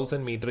കിട്ടുന്നു.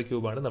 1000 മീറ്റർ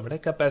ക്യൂബാണ് നമ്മുടെ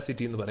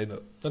കപ്പാസിറ്റി എന്ന്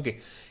പറയുന്നത്. ഓക്കെ,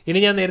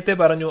 ഇനി ഞാൻ നേരത്തെ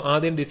പറഞ്ഞു,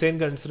 ആദ്യം ഡിസൈൻ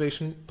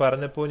കൺസിഡറേഷൻ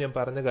പറഞ്ഞപ്പോൾ ഞാൻ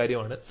പറഞ്ഞ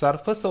കാര്യമാണ്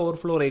സർഫസ്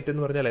ഓവർഫ്ലോ റേറ്റ്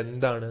എന്ന് പറഞ്ഞാൽ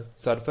എന്താണ്?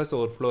 സർഫസ്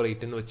ഓവർഫ്ലോ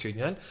റേറ്റ് എന്ന് വെച്ച്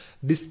കഴിഞ്ഞാൽ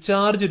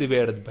discharge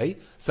divided by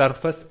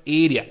surface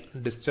area.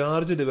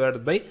 Discharge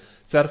divided by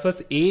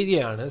surface area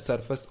ആണ്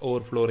സർഫസ്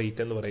ഓവർഫ്ലോ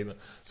റേറ്റ് എന്ന് പറയുന്നത്.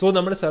 സോ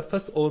നമ്മൾ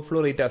സർഫസ് ഓവർഫ്ലോ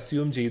റേറ്റ്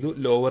അസ്യൂം ചെയ്തു.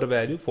 Lower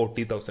value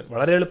 40,000.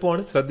 വളരെ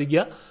എളുപ്പമാണ്,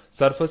 ശ്രദ്ധിക്കുക.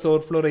 സർഫസ്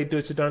ഓവർഫ്ലോ റേറ്റ്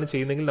വെച്ചിട്ടാണ്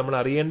ചെയ്യുന്നതെങ്കിൽ നമ്മൾ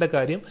അറിയേണ്ട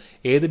കാര്യം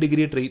ഏത്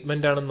ഡിഗ്രി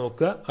ട്രീറ്റ്മെന്റ് ആണെന്ന്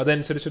നോക്കുക,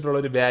 അതനുസരിച്ചിട്ടുള്ള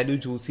ഒരു വാല്യൂ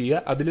ചൂസ്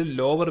ചെയ്യുക. അതിൽ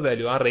ലോവർ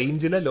വാല്യൂ, ആ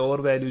റേഞ്ചിലെ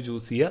ലോവർ വാല്യൂ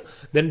ചൂസ് ചെയ്യുക.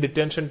 ദെൻ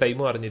ഡിറ്റൻഷൻ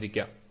ടൈമും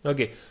അറിഞ്ഞിരിക്കുക.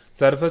 ഓക്കെ,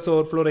 സർഫസ്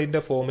ഓവർഫ്ലോ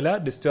റേറ്റിന്റെ formula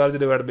discharge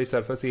divide by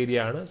surface area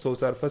ആണ്. So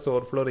surface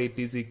overflow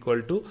rate is equal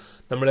to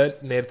നമ്മൾ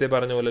നേരത്തെ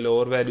പറഞ്ഞ പോലെ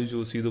ലോവർ വാല്യൂ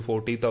ചൂസ് ചെയ്തു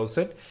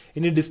 40,000.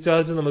 ഇനി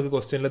ഡിസ്ചാർജ് നമുക്ക്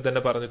ക്വസ്റ്റ്യനിൽ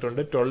തന്നെ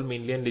പറഞ്ഞിട്ടുണ്ട് 12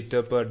 മില്യൺ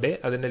ലിറ്റർ പെർ ഡേ.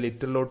 അതിന്റെ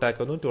ലിറ്ററിലോട്ട്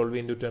ആക്കുന്നു.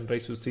 12 into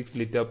 10⁻⁶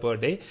 litre per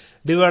day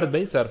divide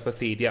by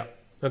surface area.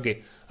 Okay,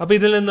 അപ്പൊ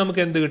ഇതിൽ നിന്ന്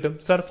നമുക്ക് എന്ത് കിട്ടും?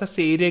 സർഫസ്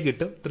ഏരിയ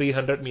കിട്ടും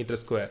 300 മീറ്റർ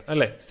സ്ക്വയർ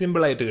അല്ലെ,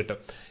 സിമ്പിൾ ആയിട്ട് കിട്ടും.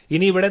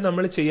 ഇനി ഇവിടെ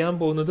നമ്മൾ ചെയ്യാൻ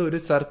പോകുന്നത് ഒരു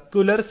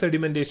സർക്കുലർ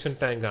സെഡിമെന്റേഷൻ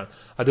ടാങ്ക് ആണ്.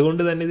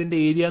 അതുകൊണ്ട് തന്നെ ഇതിന്റെ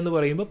ഏരിയ എന്ന്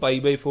പറയുമ്പോൾ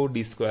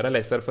π/4d²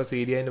 അല്ലെ. സർഫസ്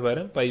ഏരിയന്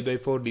പകരം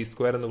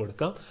π/4d² എന്ന്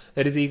കൊടുക്കാം.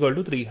 That is equal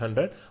to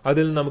 300.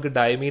 അതിൽ നമുക്ക്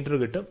ഡയമീറ്റർ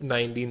കിട്ടും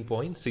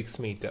 19.6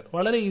 മീറ്റർ.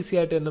 വളരെ ഈസി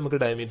ആയിട്ട് തന്നെ നമുക്ക്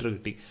ഡയമീറ്റർ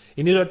കിട്ടി.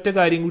 ഇനി ഒരൊറ്റ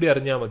കാര്യം കൂടി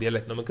അറിഞ്ഞാൽ മതി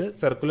അല്ലെ, നമുക്ക്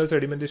സർക്കുലർ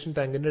സെഡിമെന്റേഷൻ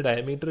ടാങ്കിന്റെ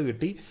ഡയമീറ്റർ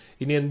കിട്ടി.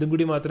 ഇനി എന്തും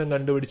കൂടി മാത്രം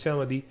കണ്ടുപിടിച്ചാൽ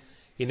മതി.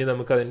 ഇനി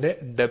നമുക്ക് അതിന്റെ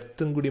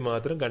ഡെപ്തും കൂടി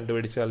മാത്രം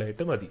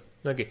കണ്ടുപിടിച്ചാലായിട്ട് മതി.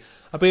 ഓക്കെ,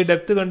 അപ്പൊ ഈ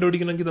ഡെപ്ത്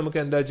കണ്ടുപിടിക്കണമെങ്കിൽ നമുക്ക്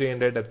എന്താ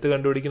ചെയ്യേണ്ടത്? ഡെപ്ത്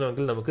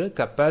കണ്ടുപിടിക്കണമെങ്കിൽ നമുക്ക്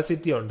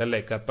കപ്പാസിറ്റി ഉണ്ടല്ലേ,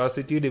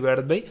 capacity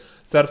divided by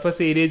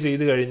surface area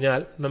ചെയ്ത്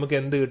കഴിഞ്ഞാൽ നമുക്ക്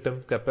എന്ത് കിട്ടും?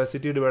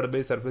 Capacity divided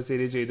by surface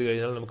area ചെയ്ത്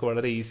കഴിഞ്ഞാൽ നമുക്ക്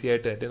വളരെ ഈസി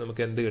ആയിട്ട്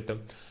നമുക്ക് എന്ത് കിട്ടും?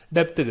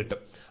 ഡെപ്ത്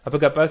കിട്ടും. അപ്പൊ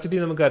കപ്പാസിറ്റി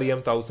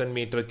നമുക്കറിയാം 1000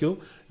 metre cube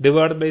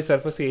divide by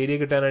surface area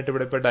കിട്ടാനായിട്ട്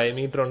ഇവിടെ ഇപ്പോൾ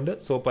ഡയമീറ്റർ ഉണ്ട്.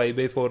 So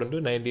π/4 into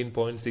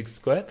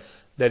 19.6²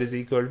 that is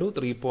equal to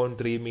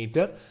 3.3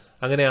 metre.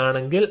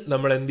 അങ്ങനെയാണെങ്കിൽ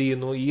നമ്മൾ എന്ത്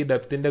ചെയ്യുന്നു? ഈ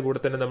ഡെപ്തിന്റെ കൂടെ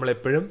തന്നെ നമ്മൾ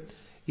എപ്പോഴും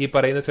ഈ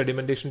പറയുന്ന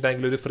സെഡിമെന്റേഷൻ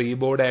ടാങ്കിൽ ഒരു ഫ്രീ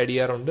ബോർഡ് ആഡ്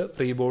ചെയ്യാറുണ്ട്.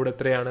 ഫ്രീ ബോർഡ്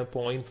എത്രയാണ്?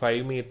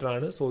 0.5 മീറ്റർ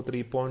ആണ്. So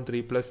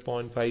 3.3 +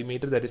 0.5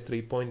 metre that is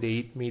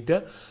 3.8 metre.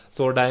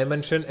 So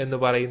dimension എന്ന്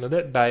പറയുന്നത്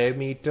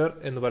ഡയമീറ്റർ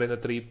എന്ന്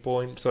പറയുന്നത്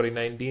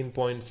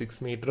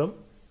 19.6 മീറ്ററും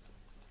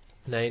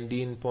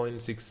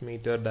 19.6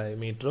 മീറ്റർ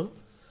ഡയമീറ്ററും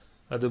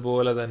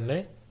അതുപോലെ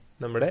തന്നെ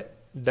നമ്മുടെ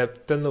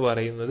ഡെപ്ത് എന്ന്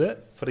പറയുന്നത്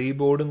ഫ്രീ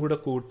ബോർഡും കൂടെ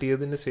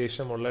കൂട്ടിയതിന്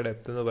ശേഷമുള്ള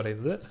ഡെപ്ത് എന്ന്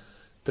പറയുന്നത്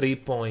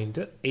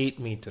 3.8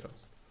 മീറ്റർ.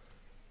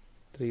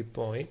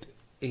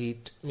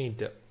 3.8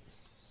 മീറ്റർ.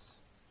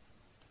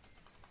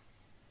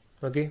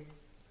 ഓക്കെ,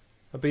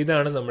 അപ്പൊ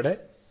ഇതാണ് നമ്മുടെ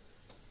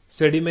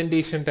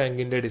സെഡിമെന്റേഷൻ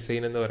ടാങ്കിന്റെ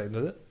ഡിസൈൻ എന്ന്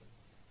പറയുന്നത്.